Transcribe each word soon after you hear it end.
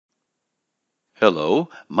Hello,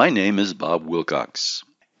 my name is Bob Wilcox.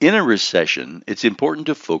 In a recession, it's important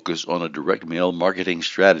to focus on a direct mail marketing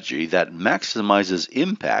strategy that maximizes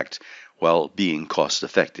impact while being cost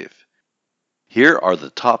effective. Here are the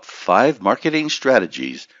top 5 marketing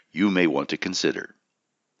strategies you may want to consider.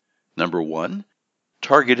 Number 1,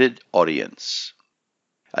 targeted audience.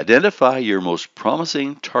 Identify your most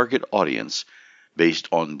promising target audience based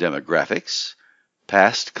on demographics,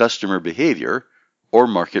 past customer behavior, or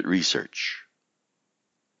market research.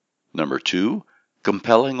 Number 2,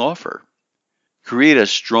 compelling offer. Create a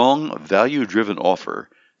strong, value-driven offer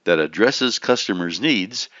that addresses customers'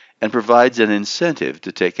 needs and provides an incentive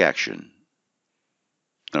to take action.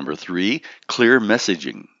 Number 3, clear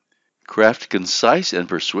messaging. Craft concise and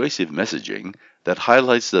persuasive messaging that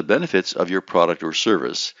highlights the benefits of your product or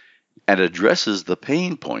service and addresses the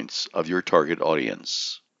pain points of your target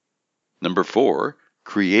audience. Number 4,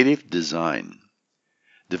 creative design.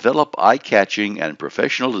 Develop eye-catching and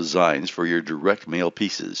professional designs for your direct mail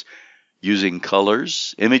pieces using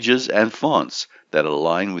colors, images, and fonts that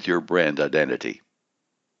align with your brand identity.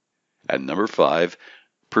 And number 5,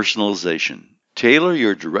 personalization. Tailor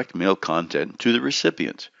your direct mail content to the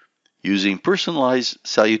recipient using personalized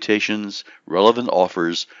salutations, relevant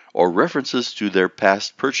offers, or references to their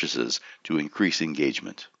past purchases to increase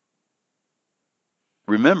engagement.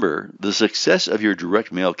 Remember, the success of your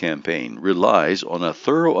direct mail campaign relies on a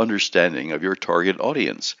thorough understanding of your target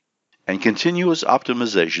audience and continuous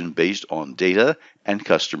optimization based on data and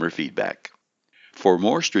customer feedback. For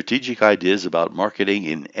more strategic ideas about marketing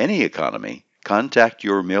in any economy, contact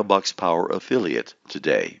your Mailbox Power affiliate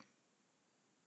today.